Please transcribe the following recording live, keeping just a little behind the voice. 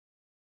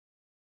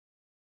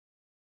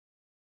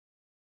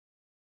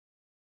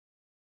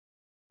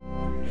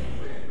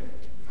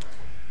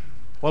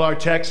Well, our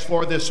text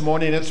for this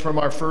morning is from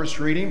our first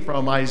reading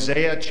from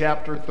Isaiah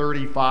chapter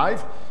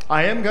 35.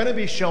 I am going to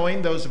be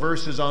showing those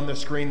verses on the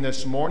screen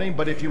this morning,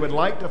 but if you would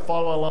like to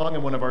follow along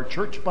in one of our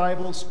church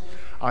Bibles,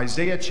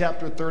 Isaiah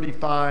chapter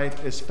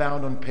 35 is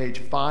found on page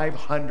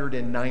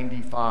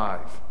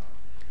 595.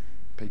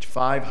 Page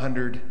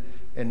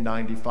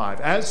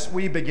 595. As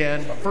we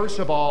begin, first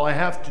of all, I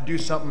have to do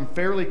something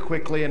fairly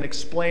quickly and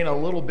explain a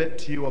little bit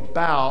to you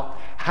about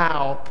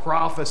how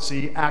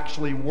prophecy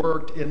actually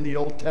worked in the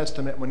Old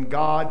Testament when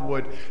God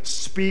would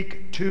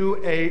speak to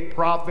a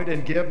prophet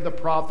and give the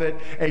prophet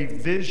a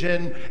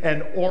vision,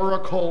 an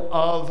oracle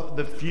of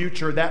the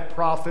future. That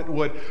prophet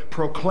would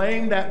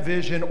proclaim that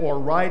vision or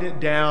write it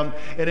down,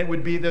 and it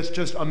would be this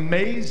just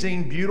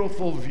amazing,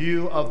 beautiful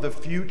view of the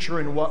future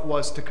and what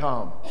was to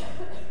come.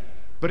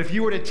 But if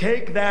you were to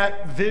take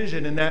that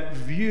vision and that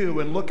view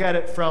and look at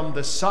it from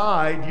the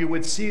side, you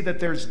would see that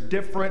there's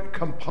different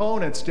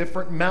components,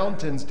 different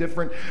mountains,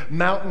 different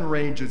mountain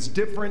ranges,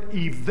 different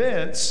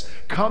events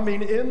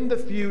coming in the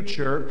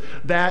future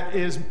that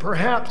is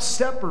perhaps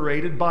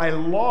separated by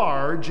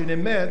large and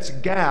immense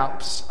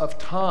gaps of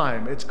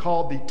time. It's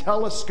called the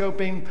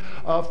telescoping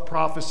of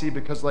prophecy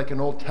because, like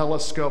an old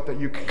telescope that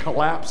you could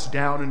collapse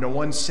down into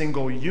one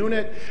single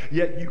unit,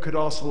 yet you could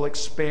also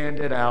expand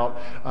it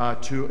out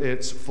to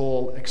its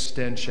full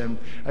extension.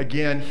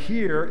 Again,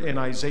 here in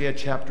Isaiah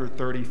chapter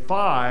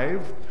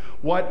 35,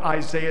 what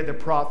Isaiah the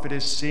prophet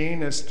is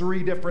seeing is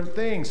three different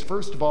things.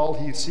 First of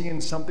all, he's seeing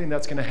something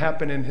that's going to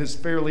happen in his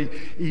fairly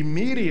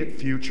immediate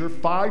future,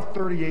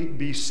 538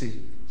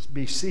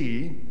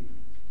 BC,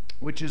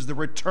 which is the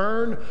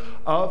return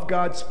of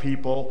God's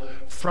people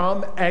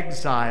from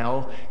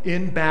exile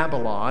in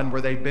Babylon,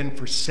 where they've been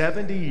for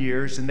 70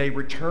 years, and they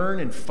return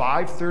in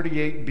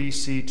 538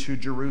 BC to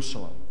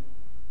Jerusalem.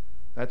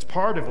 That's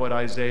part of what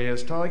Isaiah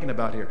is talking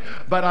about here.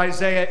 But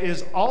Isaiah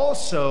is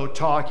also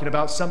talking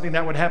about something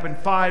that would happen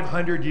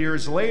 500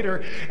 years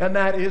later, and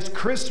that is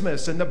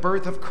Christmas and the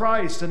birth of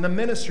Christ and the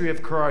ministry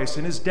of Christ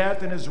and his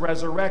death and his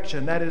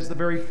resurrection. That is the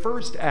very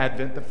first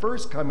advent, the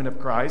first coming of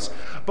Christ.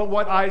 But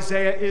what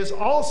Isaiah is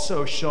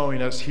also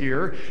showing us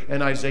here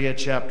in Isaiah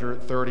chapter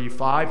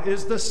 35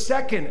 is the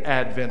second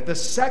advent, the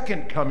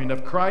second coming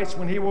of Christ,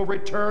 when he will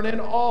return in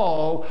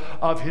all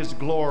of his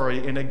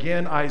glory. And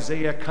again,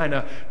 Isaiah kind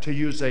of, to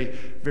use a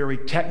very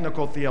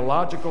technical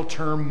theological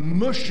term,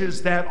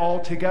 mushes that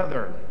all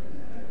together.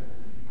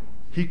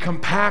 He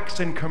compacts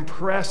and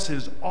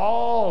compresses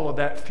all of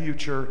that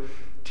future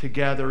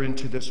together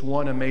into this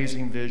one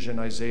amazing vision,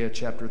 Isaiah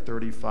chapter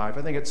 35.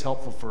 I think it's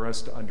helpful for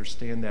us to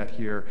understand that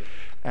here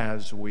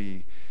as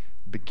we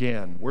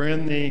begin. We're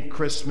in the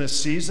Christmas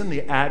season,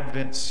 the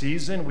Advent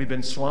season. We've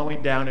been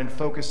slowing down and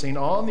focusing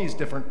on these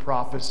different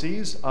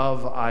prophecies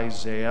of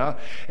Isaiah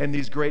and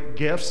these great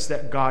gifts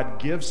that God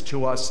gives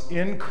to us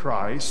in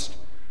Christ.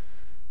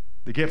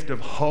 The gift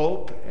of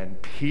hope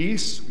and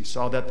peace. We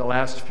saw that the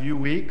last few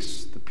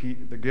weeks.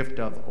 The gift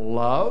of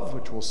love,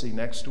 which we'll see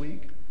next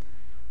week.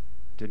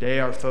 Today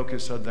our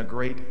focus on the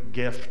great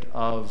gift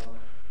of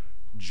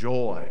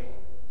joy.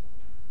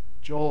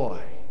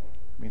 Joy.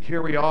 I mean,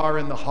 here we are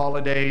in the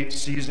holiday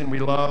season. We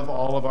love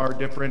all of our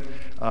different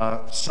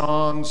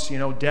songs,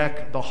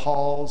 deck the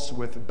halls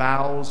with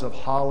boughs of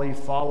holly,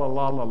 fa la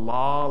la la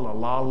la la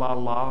la la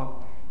la.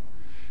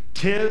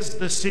 'Tis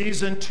the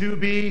season to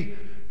be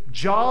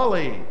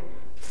jolly,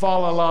 fa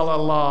la la la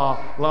la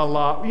la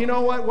la. You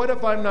know what? What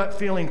if I'm not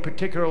feeling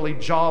particularly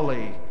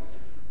jolly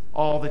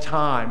all the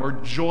time or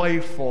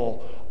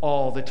joyful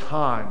all the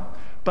time?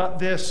 But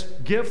this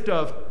gift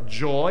of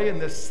joy and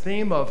this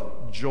theme of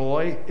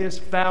joy is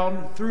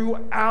found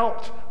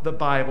throughout the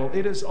Bible.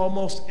 It is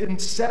almost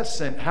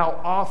incessant how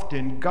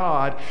often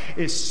God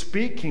is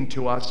speaking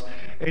to us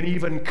and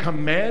even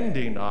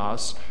commanding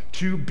us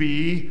to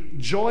be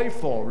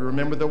joyful.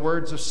 Remember the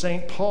words of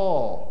St.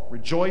 Paul,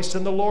 rejoice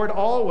in the Lord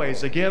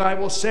always. Again, I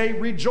will say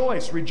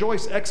rejoice,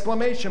 rejoice,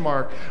 exclamation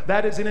mark.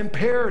 That is an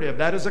imperative.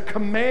 That is a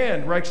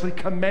command. We're actually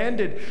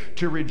commanded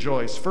to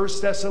rejoice.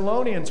 1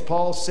 Thessalonians,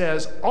 Paul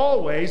says,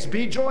 always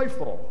be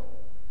joyful.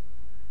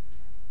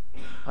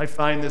 I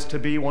find this to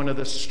be one of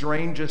the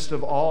strangest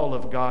of all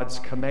of God's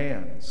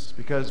commands,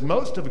 because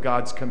most of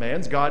God's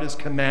commands, God is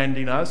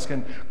commanding us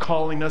and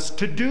calling us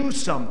to do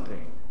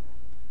something.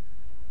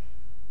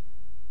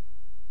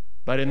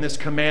 But in this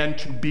command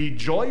to be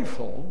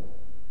joyful,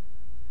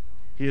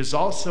 he is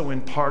also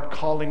in part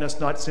calling us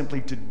not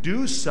simply to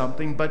do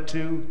something, but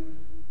to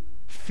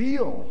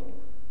feel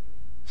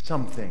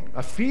something,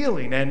 a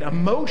feeling, an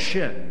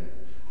emotion.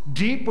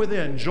 Deep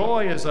within,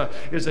 joy is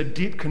a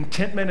deep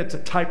contentment. It's a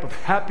type of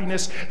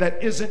happiness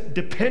that isn't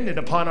dependent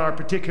upon our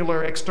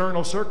particular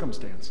external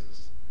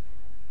circumstances.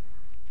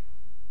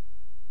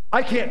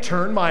 I can't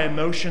turn my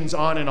emotions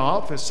on and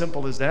off, as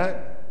simple as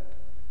that.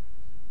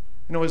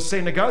 As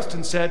St.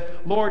 Augustine said,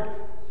 Lord,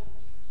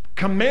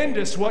 command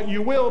us what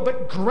you will,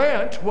 but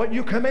grant what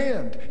you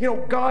command.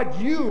 God,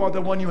 you are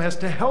the one who has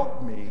to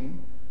help me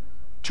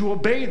to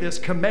obey this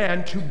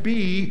command to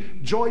be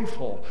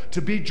joyful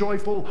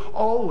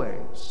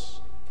always.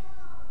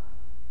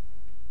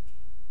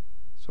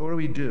 So what do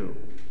we do?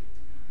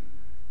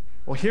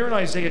 Well, here in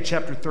Isaiah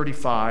chapter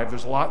 35,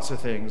 there's lots of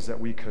things that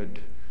we could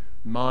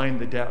mine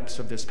the depths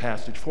of this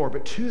passage for,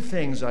 but two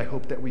things I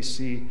hope that we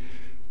see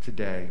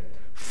today.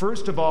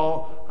 First of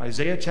all,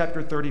 Isaiah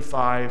chapter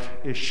 35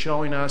 is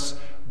showing us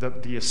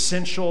the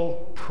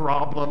essential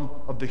problem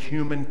of the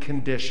human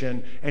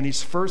condition, and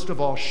he's first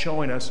of all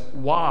showing us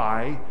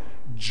why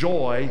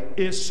joy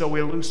is so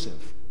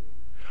elusive,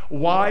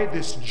 why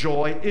this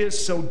joy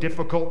is so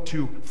difficult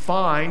to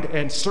find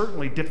and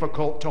certainly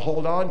difficult to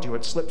hold on to.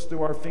 It slips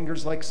through our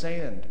fingers like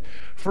sand.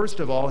 First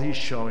of all, he's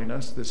showing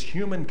us this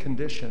human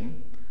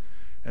condition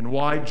and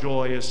why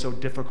joy is so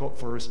difficult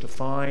for us to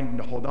find and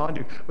to hold on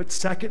to. But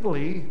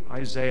secondly,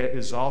 Isaiah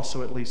is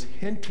also at least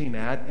hinting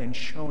at and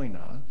showing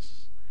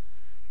us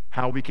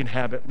how we can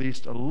have at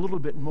least a little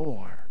bit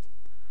more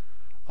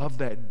of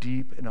that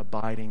deep and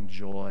abiding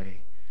joy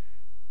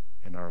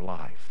in our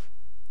life.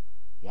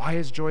 Why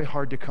is joy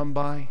hard to come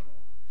by?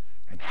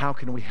 And how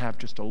can we have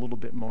just a little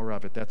bit more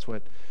of it? That's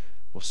what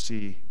we'll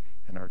see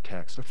in our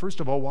text. So first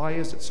of all, why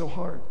is it so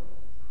hard?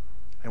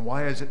 And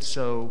why is it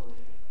so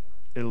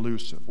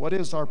elusive? What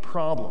is our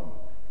problem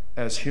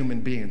as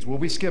human beings? Well,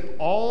 we skip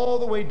all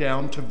the way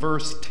down to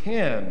verse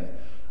 10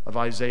 of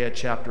Isaiah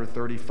chapter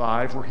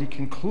 35, where he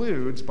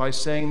concludes by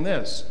saying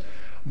this: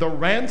 "The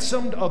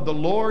ransomed of the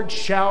Lord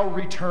shall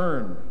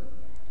return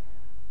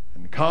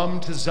and come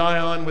to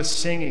Zion with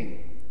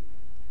singing.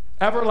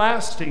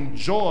 Everlasting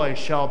joy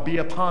shall be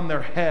upon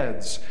their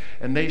heads,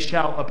 and they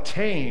shall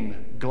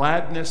obtain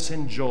gladness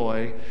and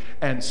joy,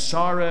 and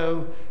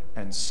sorrow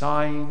and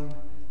sighing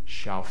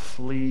shall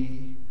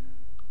flee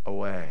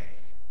away."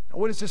 Now,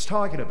 what is this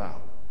talking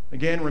about?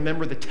 Again,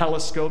 remember the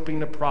telescoping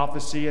the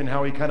prophecy and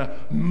how he kind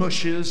of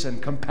mushes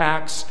and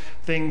compacts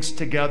things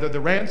together. The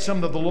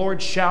ransomed of the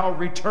Lord shall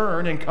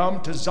return and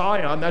come to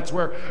Zion. That's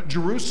where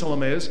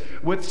Jerusalem is,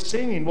 with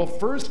singing. Well,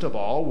 first of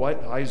all,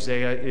 what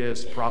Isaiah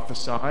is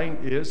prophesying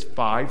is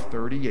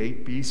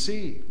 538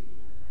 BC.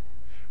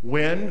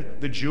 When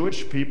the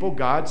Jewish people,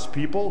 God's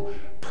people,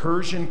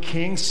 Persian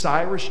king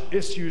Cyrus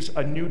issues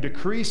a new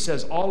decree,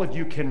 says all of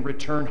you can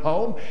return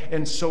home.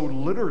 And so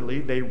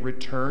literally they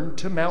returned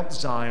to Mount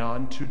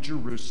Zion, to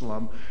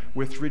Jerusalem,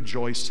 with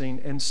rejoicing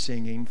and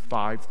singing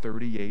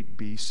 538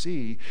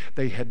 BC.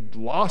 They had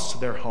lost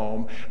their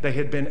home. They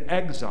had been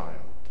exiled.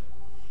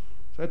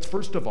 So that's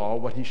first of all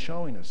what he's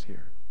showing us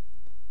here.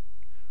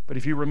 But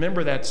if you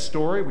remember that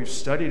story, we've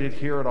studied it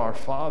here at Our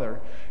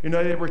Father.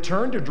 They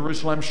returned to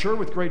Jerusalem, I'm sure,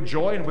 with great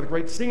joy and with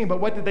great singing. But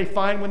what did they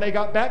find when they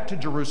got back to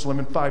Jerusalem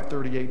in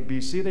 538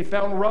 BC? They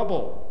found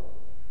rubble.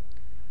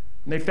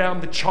 And they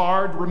found the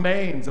charred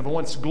remains of a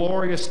once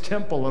glorious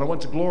temple and a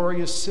once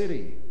glorious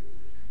city.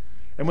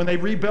 And when they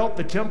rebuilt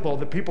the temple,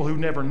 the people who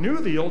never knew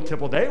the old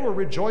temple, they were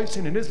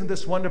rejoicing, and isn't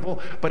this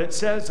wonderful? But it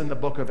says in the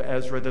book of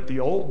Ezra that the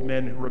old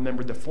men who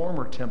remembered the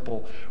former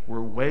temple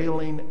were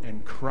wailing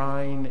and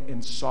crying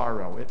in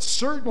sorrow. It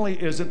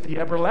certainly isn't the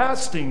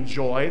everlasting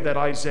joy that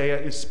Isaiah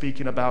is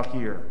speaking about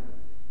here.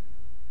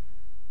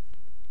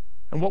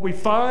 And what we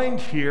find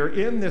here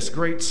in this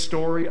great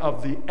story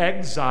of the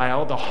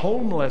exile, the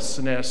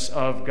homelessness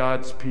of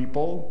God's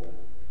people,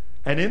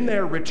 and in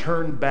their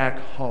return back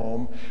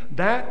home,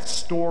 that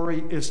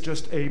story is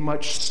just a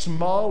much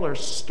smaller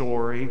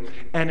story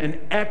and an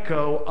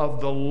echo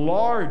of the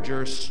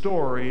larger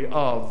story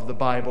of the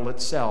Bible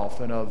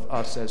itself and of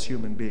us as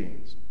human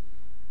beings.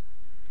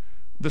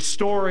 The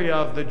story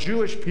of the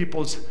Jewish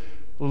people's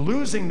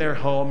losing their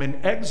home in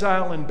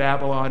exile in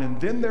Babylon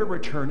and then their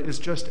return is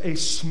just a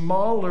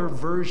smaller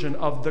version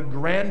of the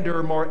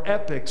grander, more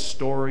epic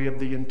story of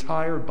the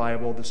entire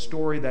Bible, the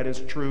story that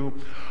is true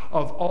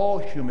of all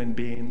human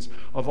beings,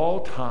 of all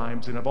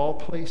times, and of all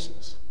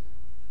places.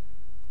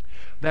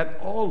 That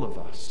all of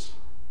us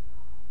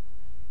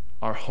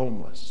are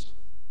homeless.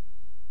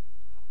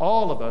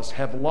 All of us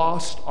have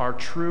lost our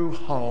true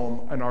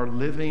home and are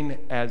living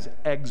as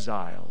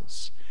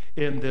exiles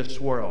in this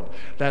world.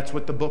 That's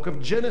what the book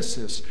of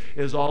Genesis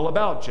is all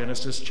about.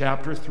 Genesis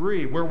chapter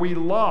 3, where we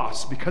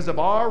lost because of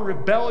our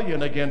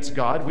rebellion against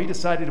God. We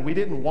decided we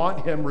didn't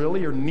want him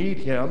really or need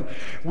him.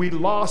 We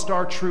lost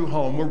our true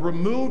home. We're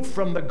removed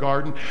from the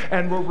garden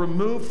and we're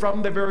removed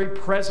from the very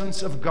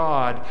presence of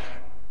God.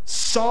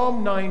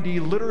 Psalm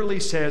 90 literally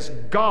says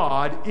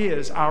God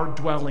is our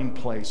dwelling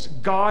place.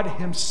 God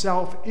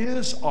himself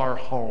is our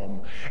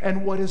home.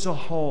 And what is a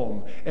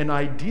home? An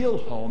ideal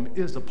home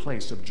is a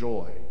place of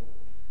joy.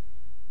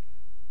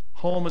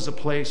 Home is a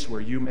place where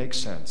you make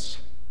sense.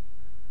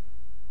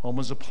 Home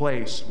is a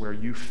place where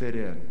you fit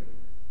in.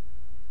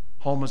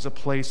 Home is a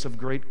place of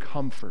great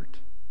comfort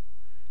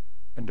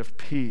and of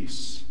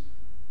peace.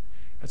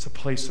 It's a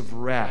place of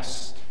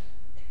rest.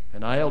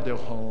 An ideal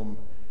home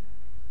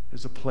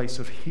is a place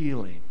of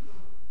healing.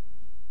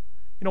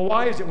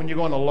 Why is it when you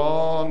go on a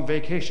long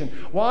vacation,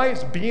 why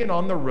is being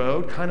on the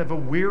road kind of a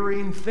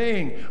wearying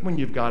thing? When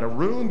you've got a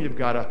room, you've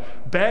got a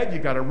bed,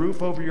 you've got a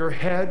roof over your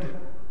head.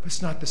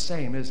 It's not the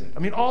same, is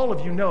it? All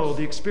of you know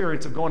the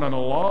experience of going on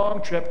a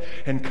long trip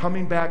and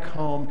coming back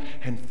home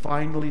and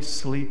finally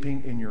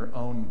sleeping in your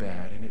own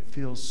bed, and it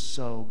feels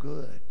so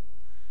good.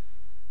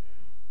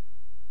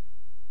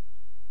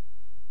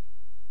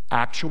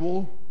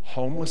 actual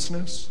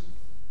homelessness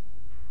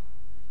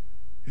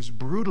is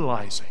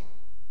brutalizing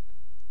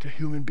to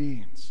human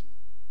beings.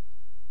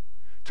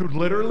 To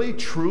literally,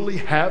 truly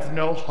have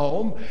no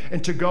home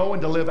and to go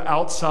and to live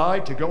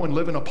outside, to go and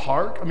live in a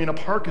park. I mean, a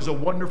park is a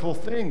wonderful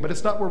thing, but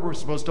it's not where we're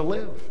supposed to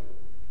live.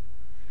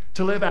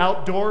 To live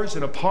outdoors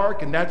in a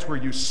park, and that's where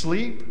you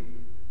sleep,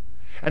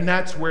 and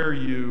that's where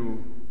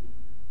you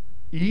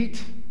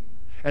eat,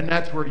 and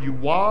that's where you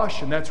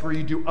wash, and that's where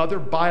you do other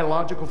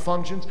biological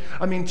functions.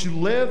 I mean, to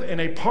live in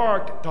a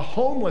park, to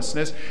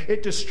homelessness,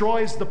 it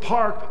destroys the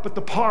park, but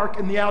the park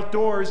and the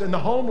outdoors and the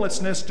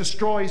homelessness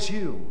destroys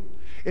you.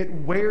 It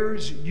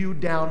wears you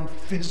down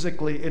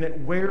physically, and it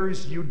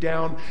wears you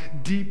down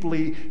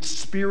deeply,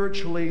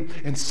 spiritually,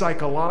 and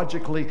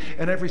psychologically,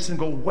 in every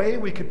single way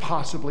we could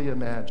possibly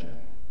imagine.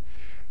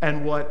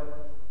 And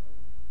what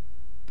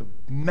the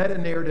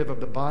meta-narrative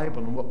of the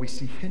Bible and what we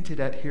see hinted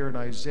at here in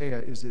Isaiah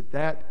is that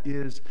that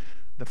is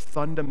the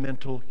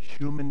fundamental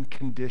human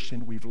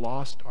condition. We've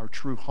lost our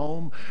true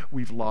home.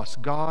 We've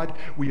lost God.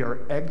 We are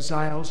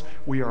exiles.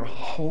 We are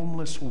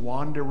homeless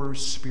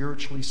wanderers,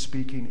 spiritually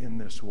speaking, in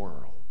this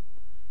world.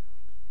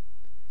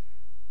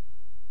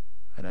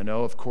 And I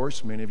know, of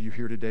course, many of you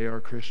here today are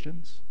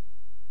Christians,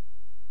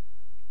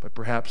 but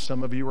perhaps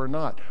some of you are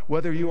not.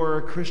 Whether you are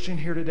a Christian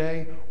here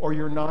today or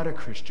you're not a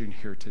Christian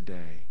here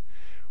today,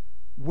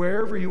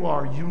 wherever you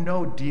are, you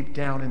know deep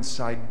down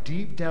inside,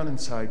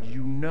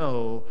 you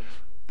know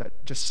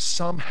that just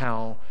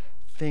somehow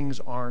things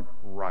aren't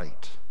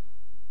right.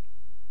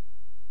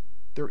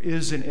 There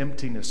is an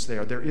emptiness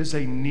there. There is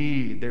a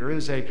need. There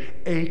is an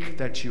ache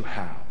that you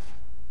have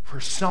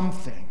for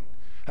something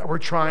that we're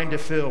trying to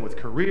fill with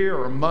career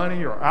or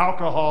money or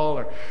alcohol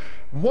or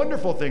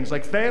wonderful things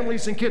like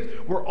families and kids.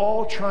 We're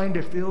all trying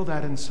to fill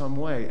that in some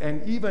way.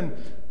 And even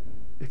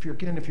if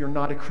you're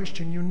not a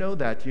Christian, you know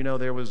that. You know,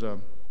 there was a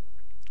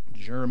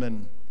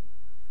German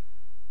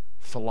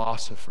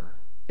philosopher,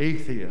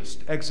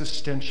 atheist,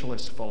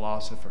 existentialist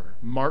philosopher,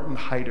 Martin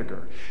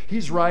Heidegger.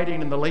 He's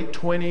writing in the late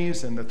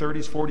 20s and the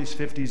 30s, 40s,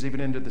 50s, even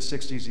into the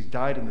 60s. He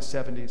died in the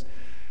 70s.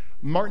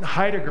 Martin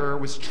Heidegger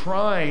was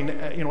trying,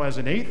 as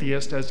an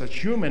atheist, as a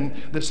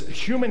human, this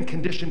human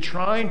condition,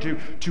 trying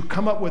to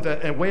come up with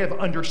a way of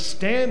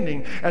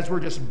understanding as we're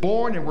just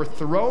born and we're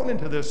thrown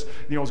into this,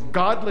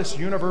 godless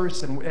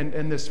universe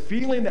and this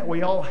feeling that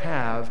we all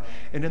have.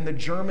 And in the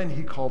German,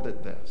 he called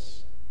it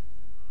this: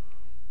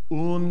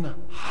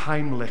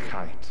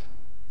 Unheimlichkeit.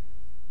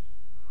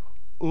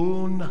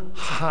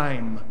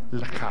 Unheimlichkeit.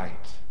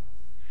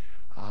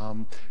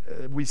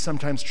 We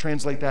sometimes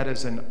translate that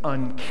as an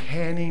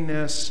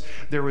uncanniness.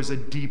 There was a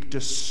deep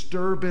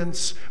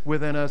disturbance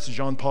within us.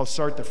 Jean-Paul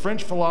Sartre, the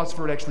French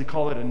philosopher, would actually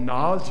call it a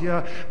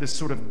nausea, this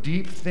sort of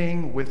deep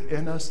thing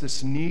within us,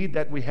 this need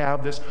that we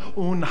have, this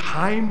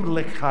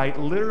Unheimlichkeit.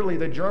 Literally,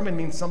 the German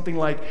means something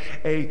like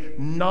a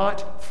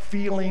not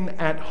feeling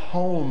at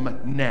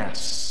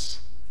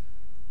home-ness.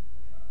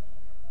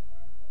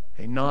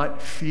 A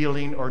not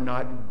feeling or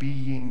not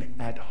being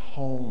at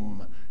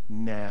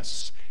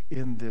home-ness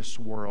in this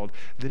world.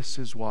 This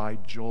is why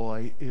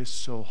joy is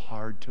so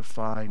hard to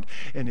find.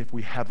 And if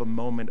we have a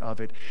moment of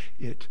it,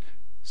 it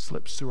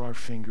slips through our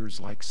fingers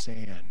like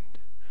sand.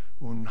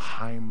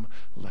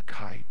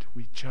 Unheimlichkeit.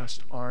 We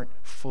just aren't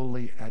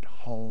fully at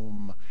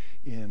home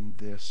in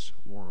this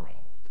world.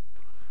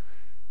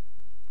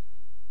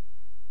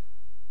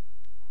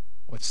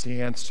 What's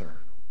the answer?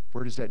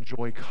 Where does that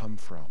joy come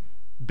from?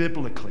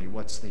 Biblically,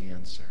 what's the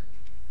answer?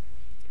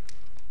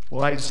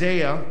 Well,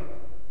 Isaiah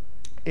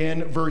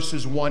in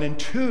verses 1 and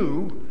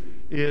 2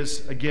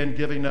 is, again,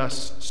 giving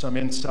us some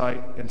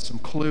insight and some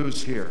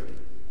clues here.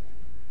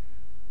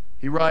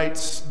 He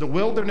writes, "The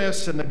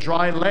wilderness and the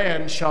dry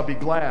land shall be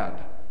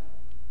glad.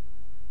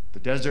 The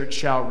desert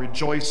shall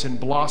rejoice and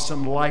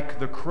blossom like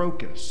the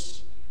crocus.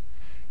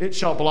 It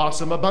shall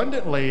blossom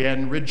abundantly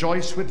and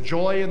rejoice with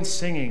joy and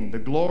singing. The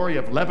glory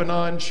of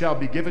Lebanon shall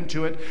be given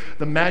to it,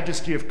 the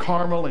majesty of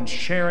Carmel and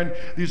Sharon.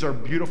 These are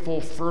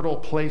beautiful, fertile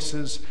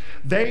places.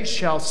 They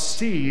shall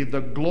see the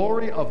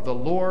glory of the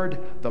Lord,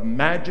 the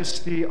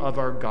majesty of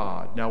our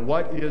God." Now,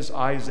 what is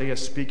Isaiah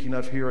speaking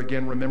of here?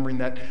 Again, remembering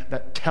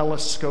that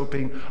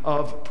telescoping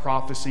of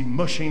prophecy,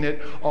 mushing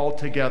it all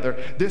together.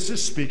 This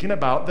is speaking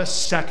about the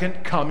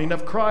second coming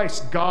of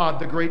Christ, God,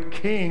 the great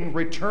King,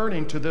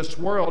 returning to this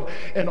world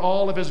in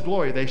all of his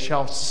glory. They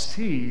shall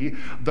see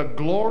the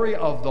glory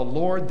of the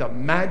Lord, the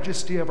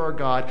majesty of our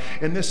God.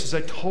 And this is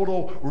a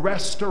total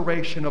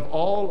restoration of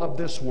all of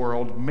this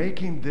world,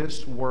 making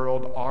this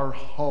world our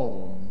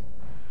home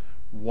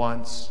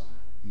once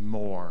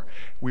more.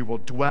 We will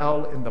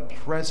dwell in the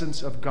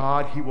presence of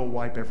God. He will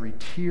wipe every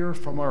tear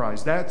from our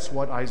eyes. That's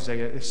what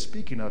Isaiah is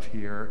speaking of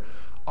here.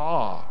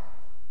 But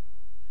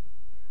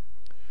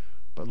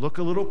look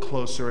a little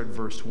closer at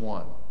verse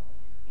 1.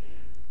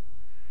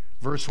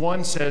 Verse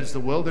 1 says, "The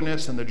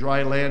wilderness and the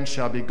dry land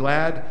shall be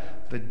glad.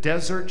 The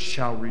desert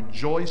shall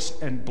rejoice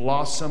and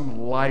blossom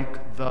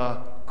like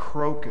the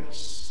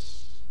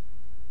crocus."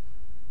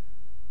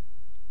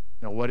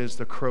 Now, what is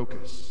the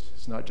crocus?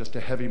 It's not just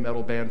a heavy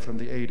metal band from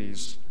the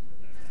 80s.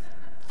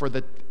 for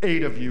the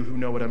 8 of you who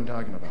know what I'm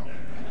talking about.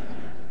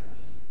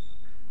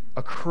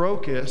 A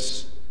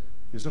crocus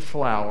is a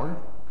flower.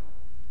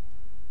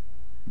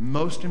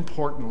 Most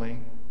importantly,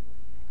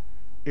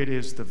 it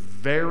is the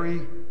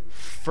very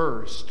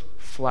first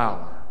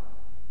flower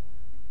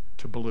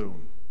to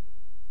bloom.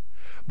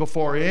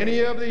 Before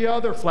any of the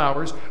other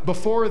flowers,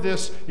 before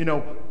this,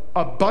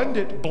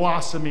 abundant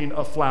blossoming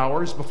of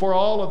flowers, before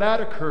all of that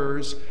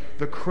occurs,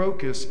 the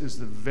crocus is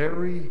the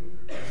very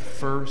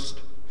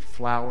first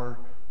flower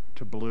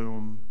to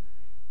bloom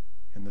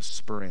in the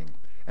spring.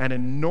 And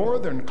in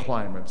northern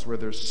climates where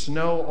there's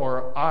snow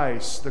or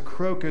ice, the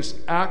crocus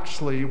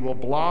actually will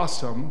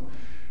blossom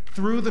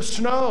through the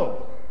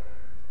snow,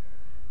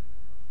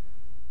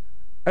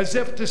 as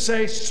if to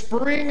say,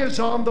 spring is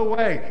on the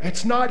way.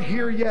 It's not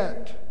here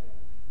yet,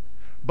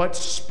 but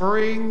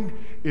spring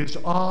is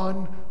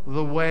on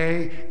the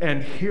way,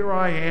 and here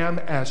I am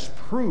as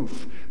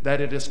proof that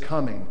it is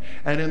coming.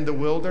 And in the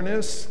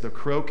wilderness, the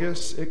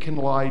crocus, it can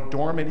lie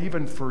dormant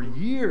even for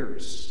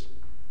years.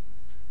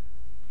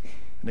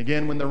 And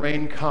again, when the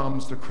rain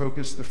comes, the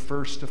crocus the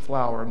first to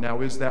flower.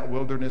 Now, is that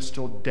wilderness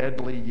still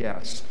deadly?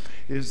 Yes.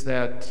 Is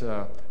that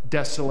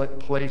desolate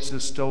place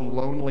still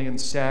lonely and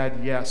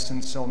sad? Yes,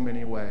 in so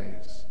many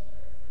ways.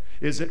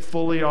 Is it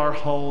fully our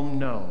home?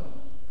 No.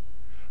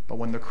 But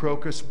when the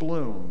crocus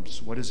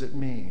blooms, what does it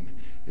mean?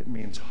 It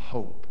means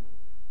hope.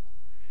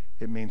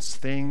 It means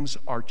things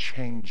are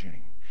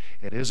changing.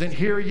 It isn't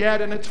here yet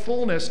in its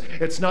fullness.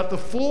 It's not the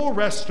full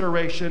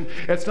restoration.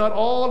 It's not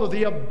all of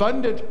the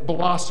abundant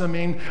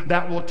blossoming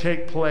that will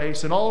take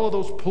place and all of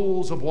those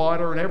pools of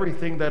water and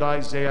everything that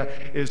Isaiah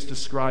is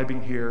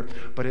describing here.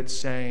 But it's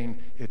saying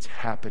it's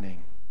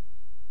happening.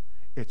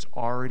 It's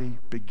already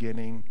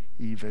beginning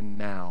even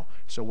now.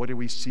 So what do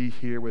we see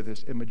here with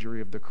this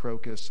imagery of the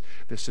crocus?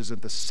 This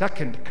isn't the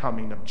second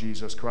coming of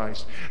Jesus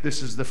Christ.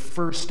 This is the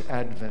first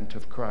advent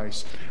of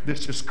Christ.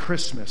 This is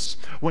Christmas,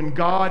 when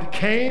God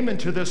came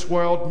into this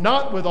world,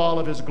 not with all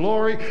of his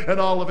glory and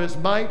all of his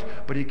might,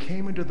 but he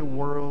came into the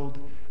world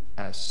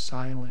as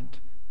silent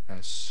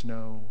as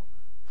snow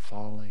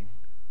falling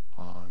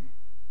on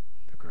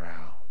the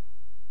ground.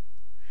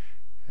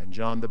 And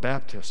John the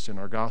Baptist in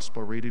our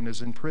gospel reading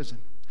is in prison.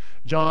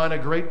 John, a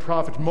great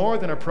prophet, more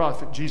than a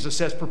prophet, Jesus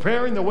says,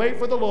 preparing the way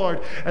for the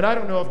Lord. And I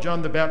don't know if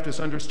John the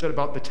Baptist understood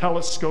about the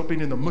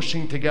telescoping and the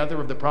mushing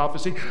together of the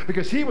prophecy,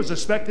 because he was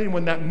expecting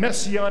when that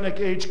messianic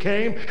age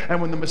came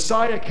and when the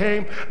Messiah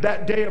came,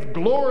 that day of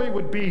glory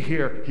would be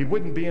here. He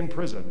wouldn't be in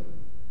prison.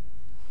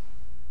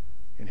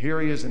 And here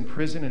he is in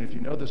prison, and if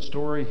you know the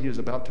story, he is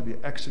about to be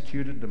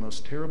executed in the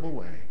most terrible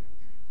way.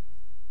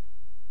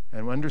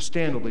 And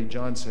understandably,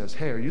 John says,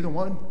 hey, are you the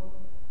one?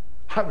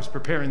 I was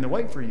preparing the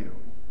way for you.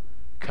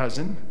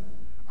 Cousin,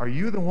 are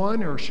you the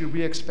one, or should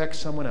we expect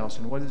someone else?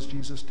 And what does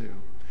Jesus do?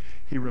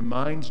 He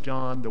reminds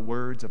John the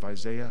words of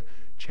Isaiah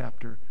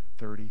chapter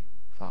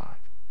 35.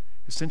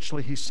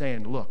 Essentially, he's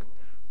saying, look,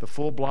 the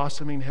full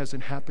blossoming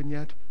hasn't happened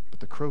yet, but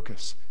the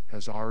crocus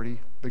has already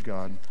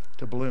begun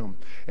to bloom.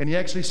 And he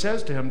actually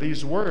says to him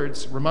these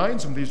words,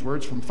 reminds him these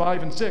words from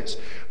 5 and 6.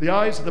 The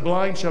eyes of the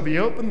blind shall be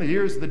opened, the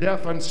ears of the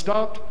deaf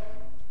unstopped.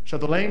 Shall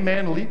the lame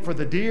man leap for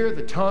the deer,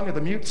 the tongue of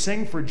the mute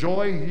sing for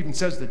joy? He even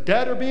says the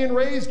dead are being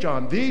raised,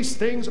 John. These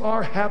things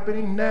are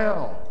happening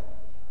now.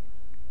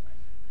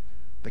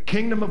 The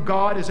kingdom of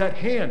God is at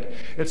hand.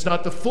 It's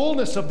not the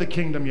fullness of the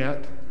kingdom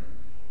yet.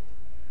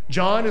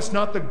 John, it's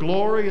not the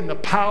glory and the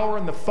power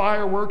and the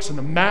fireworks and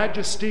the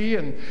majesty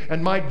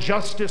and my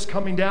justice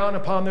coming down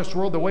upon this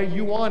world the way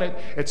you want it.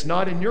 It's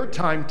not in your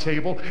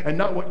timetable and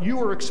not what you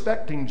were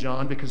expecting,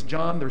 John, because,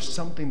 John, there's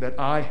something that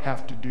I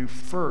have to do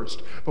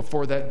first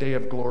before that day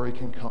of glory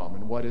can come.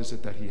 And what is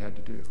it that he had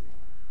to do?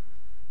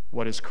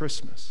 What is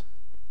Christmas?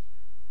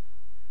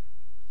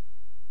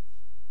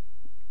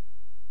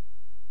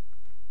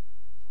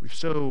 We've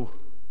so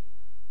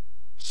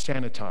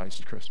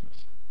sanitized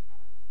Christmas.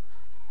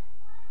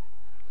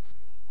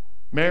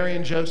 Mary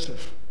and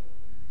Joseph,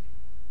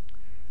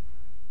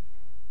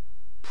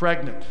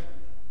 pregnant,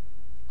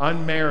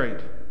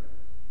 unmarried.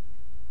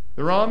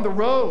 They're on the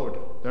road.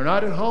 They're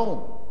not at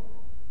home.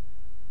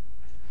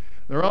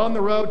 They're on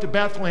the road to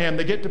Bethlehem.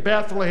 They get to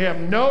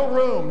Bethlehem. No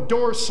room.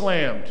 Door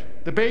slammed.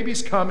 The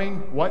baby's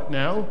coming. What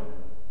now?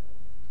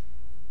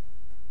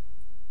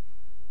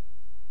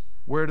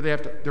 Where do they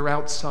have to? They're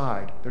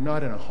outside. They're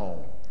not in a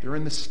home. They're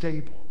in the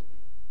stable.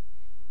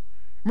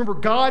 Remember,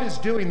 God is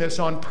doing this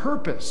on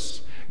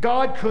purpose.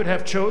 God could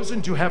have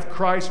chosen to have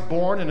Christ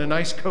born in a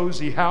nice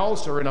cozy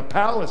house or in a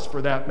palace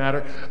for that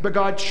matter, but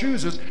God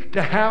chooses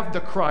to have the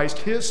Christ,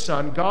 his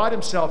son, God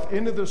himself,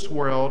 into this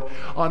world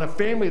on a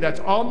family that's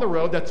on the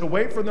road, that's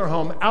away from their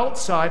home,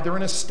 outside, they're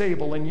in a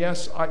stable. And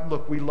yes,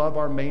 look, we love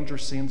our manger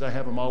scenes. I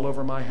have them all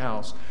over my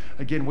house.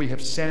 Again, we have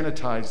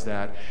sanitized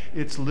that.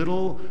 It's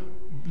little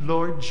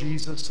Lord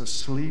Jesus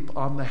asleep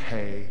on the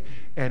hay,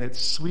 and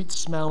it's sweet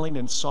smelling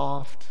and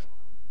soft.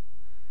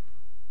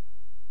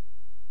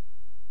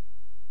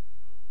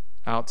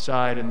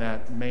 Outside in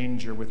that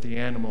manger with the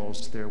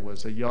animals, there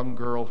was a young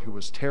girl who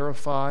was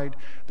terrified.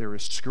 There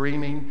is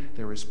screaming,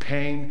 there is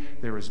pain,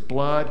 there is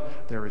blood,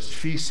 there is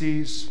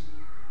feces.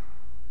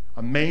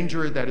 A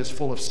manger that is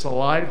full of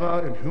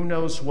saliva and who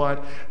knows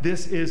what.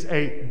 This is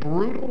a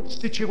brutal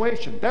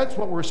situation. That's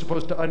what we're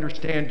supposed to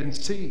understand and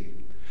see.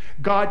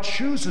 God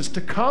chooses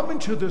to come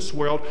into this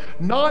world,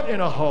 not in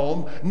a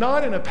home,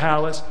 not in a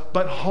palace,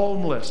 but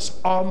homeless,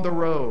 on the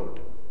road.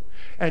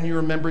 And you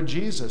remember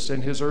Jesus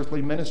in his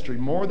earthly ministry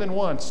more than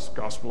once.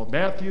 Gospel of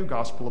Matthew,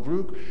 Gospel of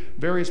Luke,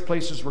 various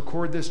places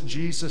record this.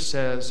 Jesus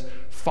says,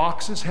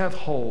 "Foxes have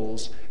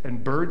holes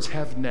and birds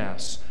have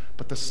nests,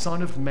 but the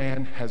Son of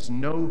Man has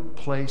no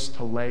place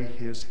to lay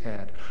his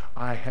head."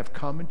 I have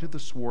come into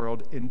this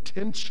world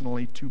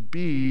intentionally to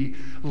be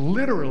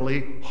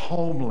literally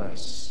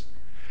homeless.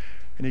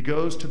 And he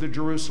goes to the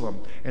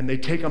Jerusalem, and they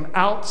take him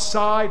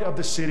outside of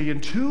the city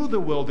into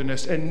the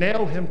wilderness and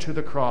nail him to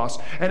the cross.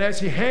 And as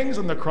he hangs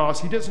on the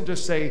cross, he doesn't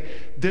just say,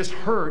 "This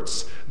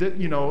hurts, that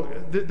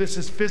this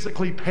is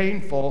physically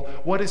painful."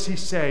 What does he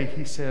say?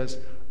 He says,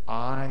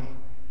 "I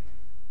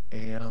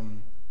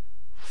am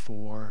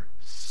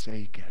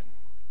forsaken.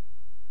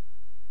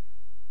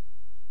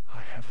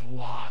 I have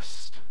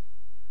lost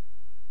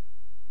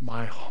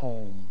my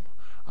home.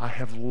 I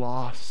have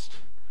lost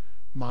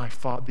my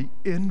Father." The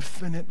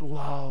infinite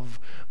love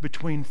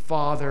between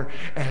Father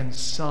and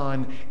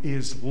Son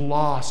is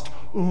lost,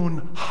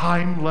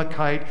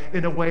 unheimlichkeit,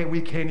 in a way we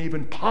can't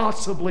even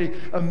possibly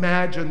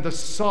imagine. The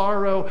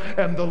sorrow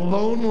and the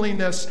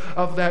loneliness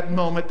of that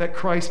moment that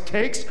Christ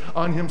takes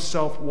on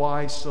himself.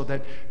 Why? So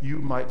that you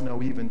might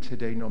know even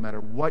today, no matter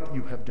what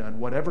you have done,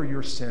 whatever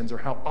your sins, or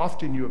how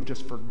often you have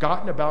just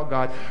forgotten about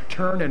God,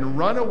 turn and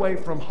run away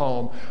from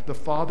home, the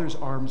Father's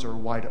arms are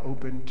wide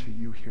open to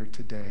you here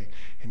today.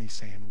 And he's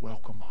saying,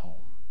 "Welcome home.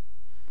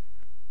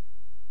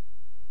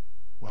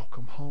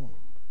 Welcome home."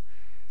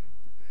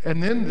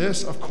 And then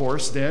this, of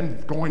course,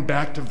 then going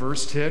back to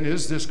verse 10,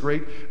 is this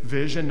great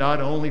vision,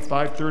 not only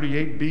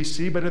 538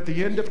 BC, but at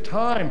the end of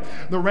time,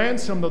 the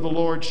ransom of the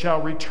Lord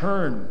shall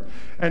return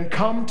and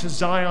come to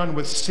Zion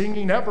with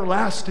singing.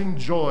 Everlasting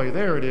joy,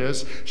 there it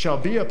is, shall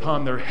be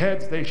upon their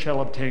heads. They shall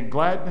obtain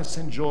gladness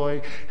and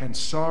joy, and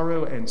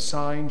sorrow and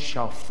sighing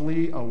shall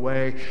flee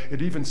away.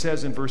 It even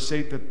says in verse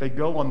 8 that they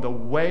go on the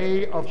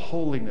way of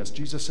holiness.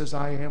 Jesus says,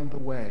 "I am the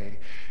way."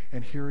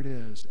 And here it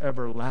is,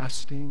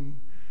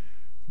 everlasting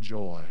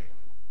joy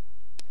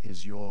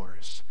is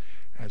yours,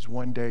 as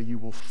one day you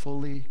will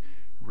fully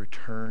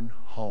return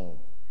home.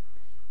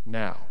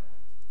 Now,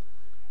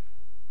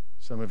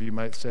 some of you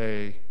might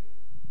say,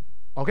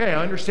 "Okay,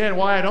 I understand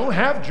why I don't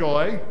have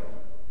joy.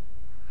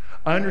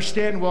 I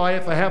understand why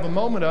if I have a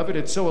moment of it,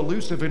 it's so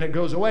elusive and it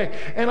goes away.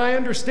 And I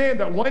understand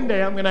that one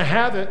day I'm going to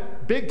have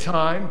it big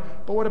time,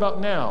 but what about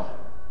now?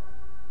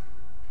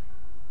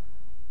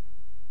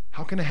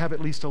 How can I have at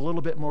least a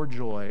little bit more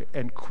joy?"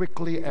 And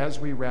quickly, as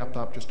we wrap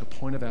up, just a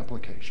point of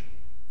application.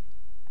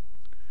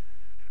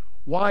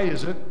 Why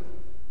is it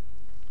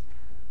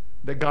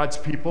that God's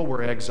people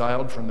were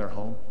exiled from their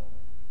home?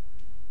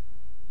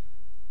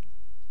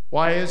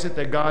 Why is it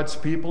that God's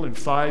people in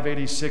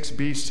 586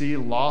 BC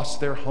lost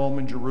their home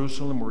in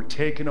Jerusalem, were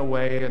taken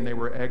away, and they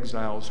were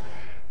exiles?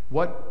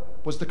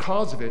 What was the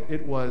cause of it?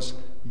 It was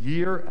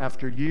year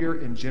after year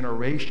and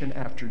generation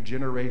after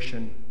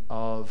generation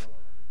of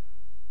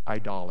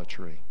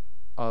idolatry,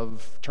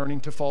 of turning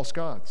to false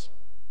gods.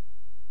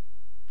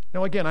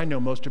 Now again, I know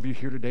most of you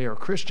here today are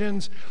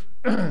Christians,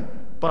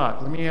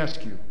 but let me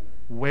ask you,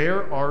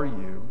 where are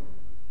you,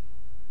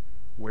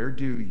 where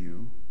do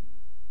you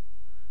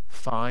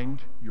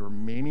find your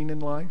meaning in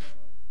life,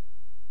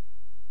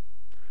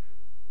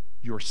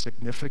 your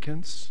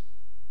significance,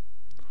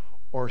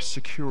 or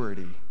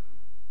security?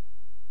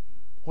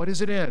 What is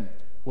it in?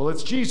 Well,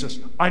 it's Jesus.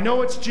 I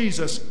know it's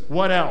Jesus.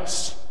 What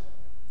else?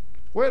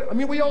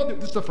 We all do.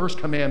 This is the first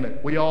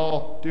commandment. We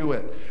all do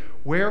it.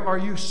 Where are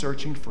you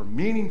searching for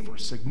meaning, for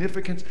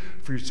significance,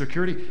 for your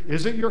security?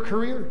 Is it your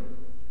career?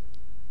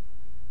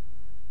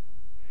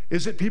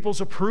 Is it people's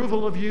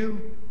approval of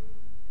you?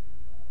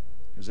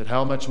 Is it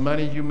how much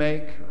money you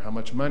make, or how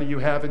much money you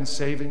have in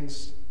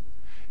savings?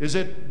 Is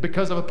it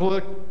because of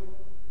a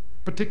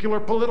particular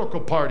political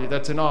party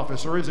that's in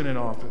office or isn't in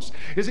office?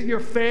 Is it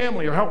your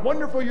family, or how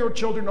wonderful your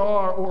children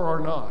are or are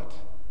not?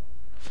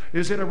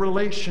 Is it a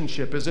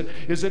relationship? Is it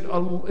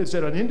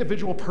an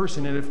individual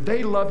person? And if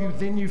they love you,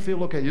 then you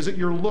feel okay. Is it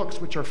your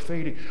looks, which are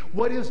fading?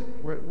 What is it?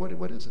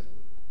 What is it?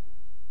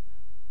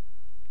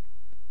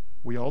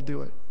 We all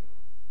do it.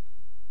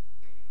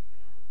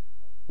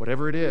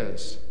 Whatever it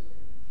is,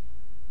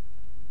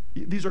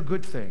 these are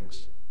good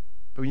things.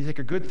 But when you take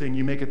a good thing,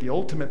 you make it the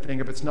ultimate thing.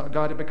 If it's not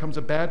God, it becomes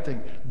a bad thing.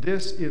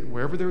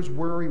 Wherever there's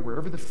worry,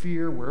 wherever the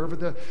fear, wherever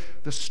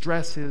the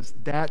stress is,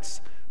 that's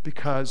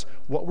because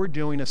what we're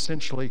doing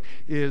essentially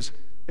is,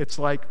 it's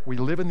like we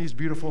live in these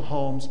beautiful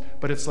homes,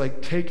 but it's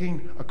like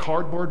taking a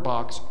cardboard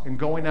box and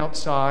going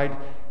outside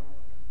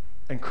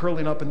and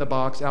curling up in the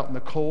box out in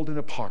the cold in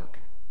a park,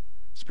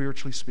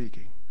 spiritually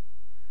speaking.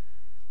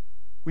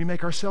 We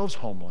make ourselves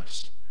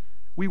homeless.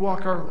 We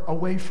walk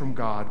away from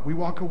God. We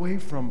walk away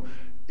from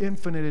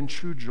infinite and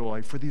true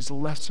joy for these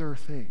lesser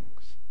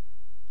things.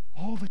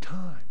 All the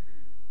time.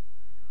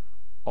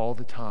 All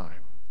the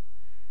time.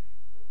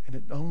 And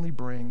it only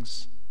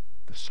brings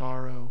the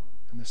sorrow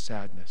and the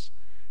sadness.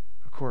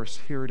 Of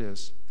course, here it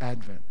is,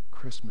 Advent,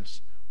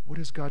 Christmas. What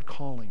is God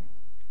calling?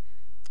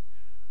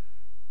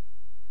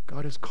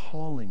 God is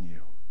calling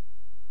you.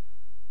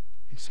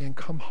 He's saying,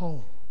 come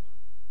home.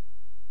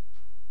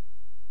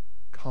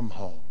 Come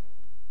home.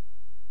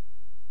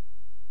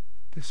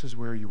 This is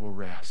where you will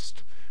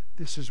rest.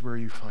 This is where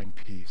you find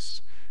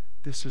peace.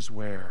 This is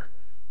where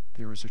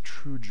there is a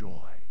true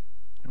joy,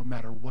 no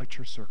matter what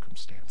your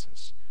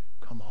circumstances.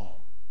 Come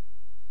home.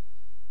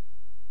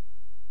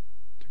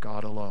 To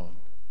God alone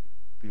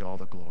be all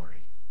the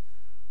glory.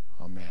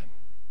 Amen.